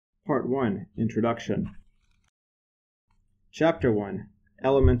Part 1, Introduction. Chapter 1,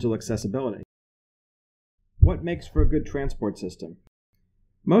 Elemental Accessibility. What makes for a good transport system?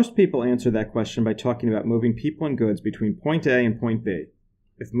 Most people answer that question by talking about moving people and goods between point A and point B.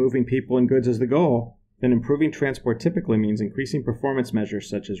 If moving people and goods is the goal, then improving transport typically means increasing performance measures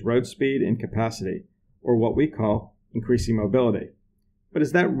such as road speed and capacity, or what we call increasing mobility. But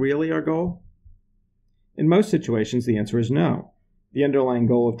is that really our goal? In most situations, the answer is no. The underlying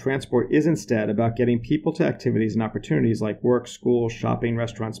goal of transport is instead about getting people to activities and opportunities like work, school, shopping,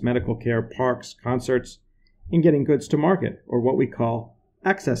 restaurants, medical care, parks, concerts, and getting goods to market, or what we call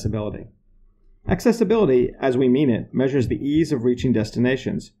accessibility. Accessibility, as we mean it, measures the ease of reaching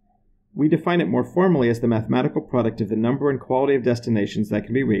destinations. We define it more formally as the mathematical product of the number and quality of destinations that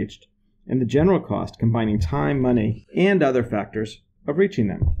can be reached, and the general cost, combining time, money, and other factors, of reaching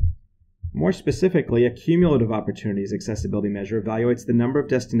them. More specifically, a cumulative opportunities accessibility measure evaluates the number of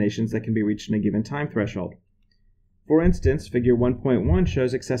destinations that can be reached in a given time threshold. For instance, Figure 1.1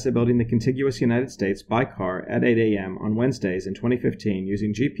 shows accessibility in the contiguous United States by car at 8 a.m. on Wednesdays in 2015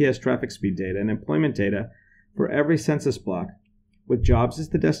 using GPS traffic speed data and employment data for every census block, with jobs as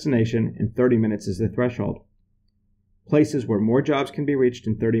the destination and 30 minutes as the threshold. Places where more jobs can be reached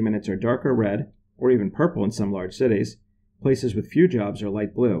in 30 minutes are darker red, or even purple in some large cities. Places with few jobs are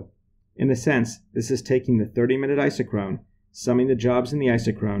light blue. In a sense, this is taking the 30-minute isochrone, summing the jobs in the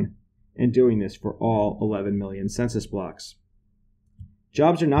isochrone, and doing this for all 11 million census blocks.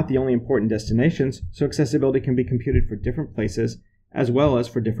 Jobs are not the only important destinations, so accessibility can be computed for different places as well as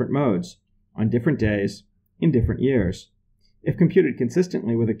for different modes, on different days, in different years. If computed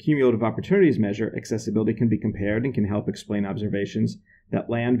consistently with a cumulative opportunities measure, accessibility can be compared and can help explain observations that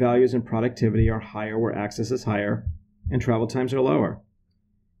land values and productivity are higher where access is higher, and travel times are lower.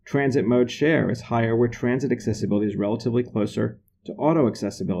 Transit mode share is higher where transit accessibility is relatively closer to auto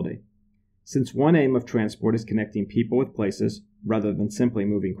accessibility. Since one aim of transport is connecting people with places rather than simply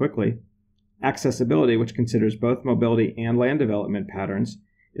moving quickly, accessibility, which considers both mobility and land development patterns,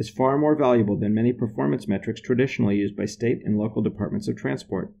 is far more valuable than many performance metrics traditionally used by state and local departments of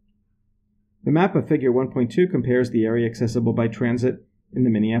transport. The map of Figure 1.2 compares the area accessible by transit in the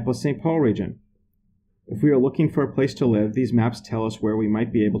Minneapolis-St. Paul region. If we are looking for a place to live, these maps tell us where we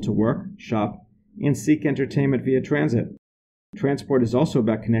might be able to work, shop, and seek entertainment via transit. Transport is also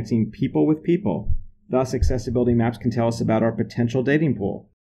about connecting people with people. Thus, accessibility maps can tell us about our potential dating pool.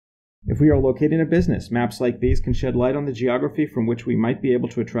 If we are locating a business, maps like these can shed light on the geography from which we might be able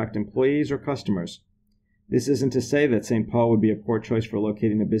to attract employees or customers. This isn't to say that St. Paul would be a poor choice for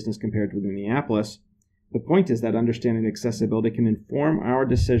locating a business compared with Minneapolis. The point is that understanding accessibility can inform our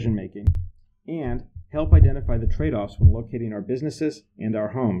decision-making and help identify the trade-offs when locating our businesses and our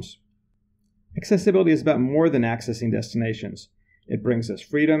homes. Accessibility is about more than accessing destinations. It brings us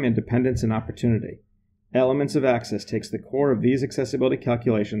freedom, independence, and opportunity. Elements of Access takes the core of these accessibility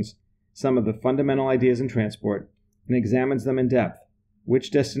calculations, some of the fundamental ideas in transport, and examines them in depth.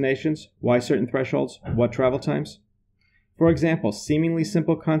 Which destinations? Why certain thresholds? What travel times? For example, seemingly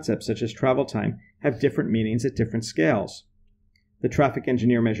simple concepts such as travel time have different meanings at different scales. The traffic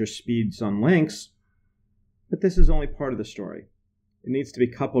engineer measures speeds on links, but this is only part of the story. It needs to be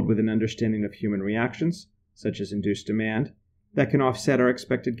coupled with an understanding of human reactions, such as induced demand, that can offset our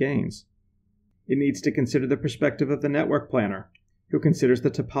expected gains. It needs to consider the perspective of the network planner, who considers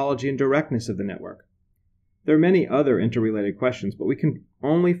the topology and directness of the network. There are many other interrelated questions, but we can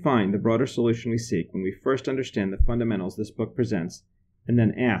only find the broader solution we seek when we first understand the fundamentals this book presents, and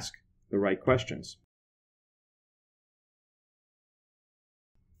then ask the right questions.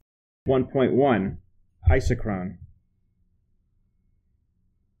 1.1. Isochrone.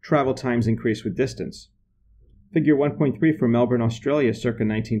 Travel times increase with distance. Figure 1.3 from Melbourne, Australia, circa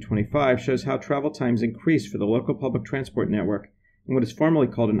 1925, shows how travel times increase for the local public transport network in what is formally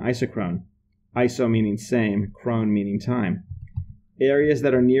called an isochrone. Iso meaning same, chrone meaning time. Areas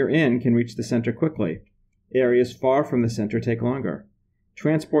that are near in can reach the center quickly. Areas far from the center take longer.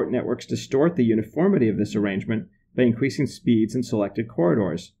 Transport networks distort the uniformity of this arrangement by increasing speeds in selected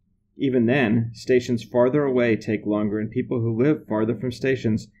corridors. Even then, stations farther away take longer, and people who live farther from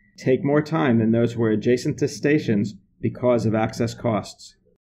stations take more time than those who are adjacent to stations because of access costs.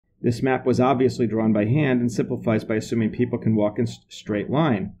 This map was obviously drawn by hand and simplifies by assuming people can walk in a straight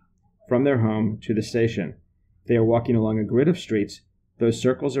line from their home to the station. If they are walking along a grid of streets, those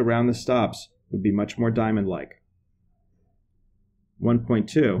circles around the stops would be much more diamond-like.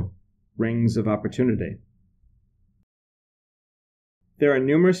 1.2. Rings of Opportunity. There are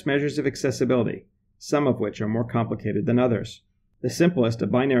numerous measures of accessibility, some of which are more complicated than others. The simplest, a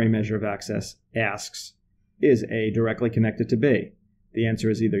binary measure of access, asks, is A directly connected to B? The answer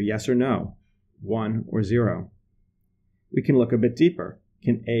is either yes or no, 1 or 0. We can look a bit deeper.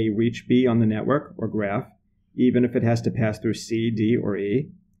 Can A reach B on the network or graph, even if it has to pass through C, D, or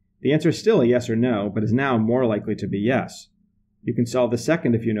E? The answer is still a yes or no, but is now more likely to be yes. You can solve the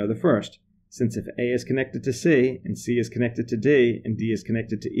second if you know the first, since if A is connected to C, and C is connected to D, and D is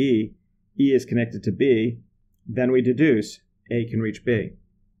connected to E, E is connected to B, then we deduce A can reach B.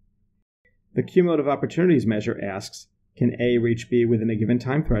 The cumulative opportunities measure asks, can A reach B within a given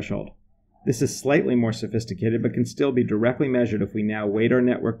time threshold? This is slightly more sophisticated, but can still be directly measured if we now weight our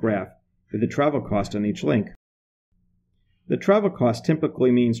network graph with the travel cost on each link. The travel cost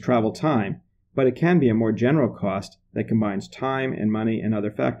typically means travel time, but it can be a more general cost that combines time and money and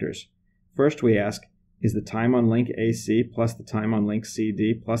other factors. First we ask, is the time on link AC plus the time on link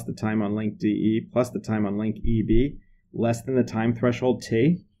CD plus the time on link DE plus the time on link EB less than the time threshold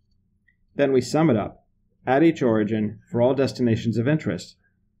T? Then we sum it up at each origin for all destinations of interest.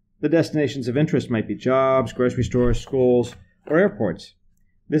 The destinations of interest might be jobs, grocery stores, schools, or airports.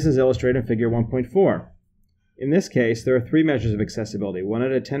 This is illustrated in Figure 1.4. In this case, there are 3 measures of accessibility, one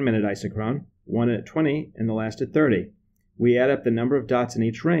at a 10-minute isochrone, one at 20, and the last at 30. We add up the number of dots in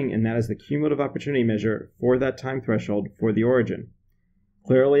each ring, and that is the cumulative opportunity measure for that time threshold for the origin.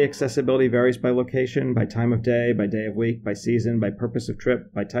 Clearly, accessibility varies by location, by time of day of week, by season, by purpose of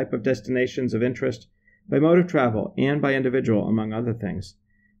trip, by type of destinations of interest, by mode of travel, and by individual, among other things.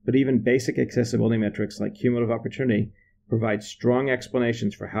 But even basic accessibility metrics like cumulative opportunity provide strong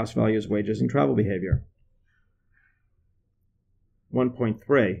explanations for house values, wages, and travel behavior.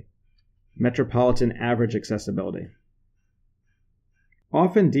 1.3. Metropolitan average accessibility.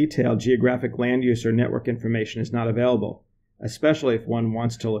 Often detailed geographic land use or network information is not available, especially if one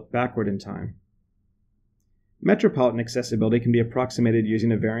wants to look backward in time. Metropolitan accessibility can be approximated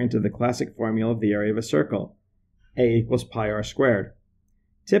using a variant of the classic formula of the area of a circle, A equals pi r squared.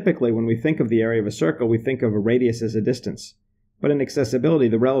 Typically, when we think of the area of a circle, we think of a radius as a distance. But in accessibility,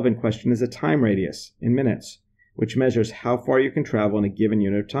 the relevant question is a time radius, in minutes, which measures how far you can travel in a given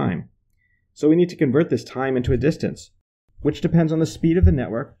unit of time. So we need to convert this time into a distance, which depends on the speed of the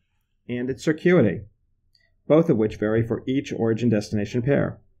network and its circuity, both of which vary for each origin-destination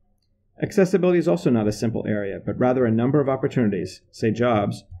pair. Accessibility is also not a simple area, but rather a number of opportunities, say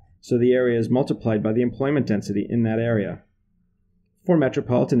jobs, so the area is multiplied by the employment density in that area. For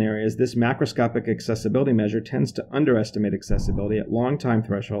metropolitan areas, this macroscopic accessibility measure tends to underestimate accessibility at long time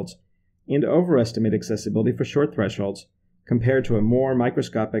thresholds and overestimate accessibility for short thresholds compared to a more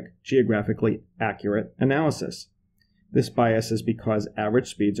microscopic, geographically accurate analysis. This bias is because average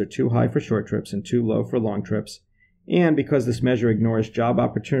speeds are too high for short trips and too low for long trips, and because this measure ignores job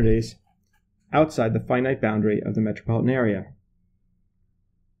opportunities outside the finite boundary of the metropolitan area.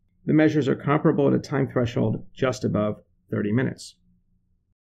 The measures are comparable at a time threshold just above 30 minutes.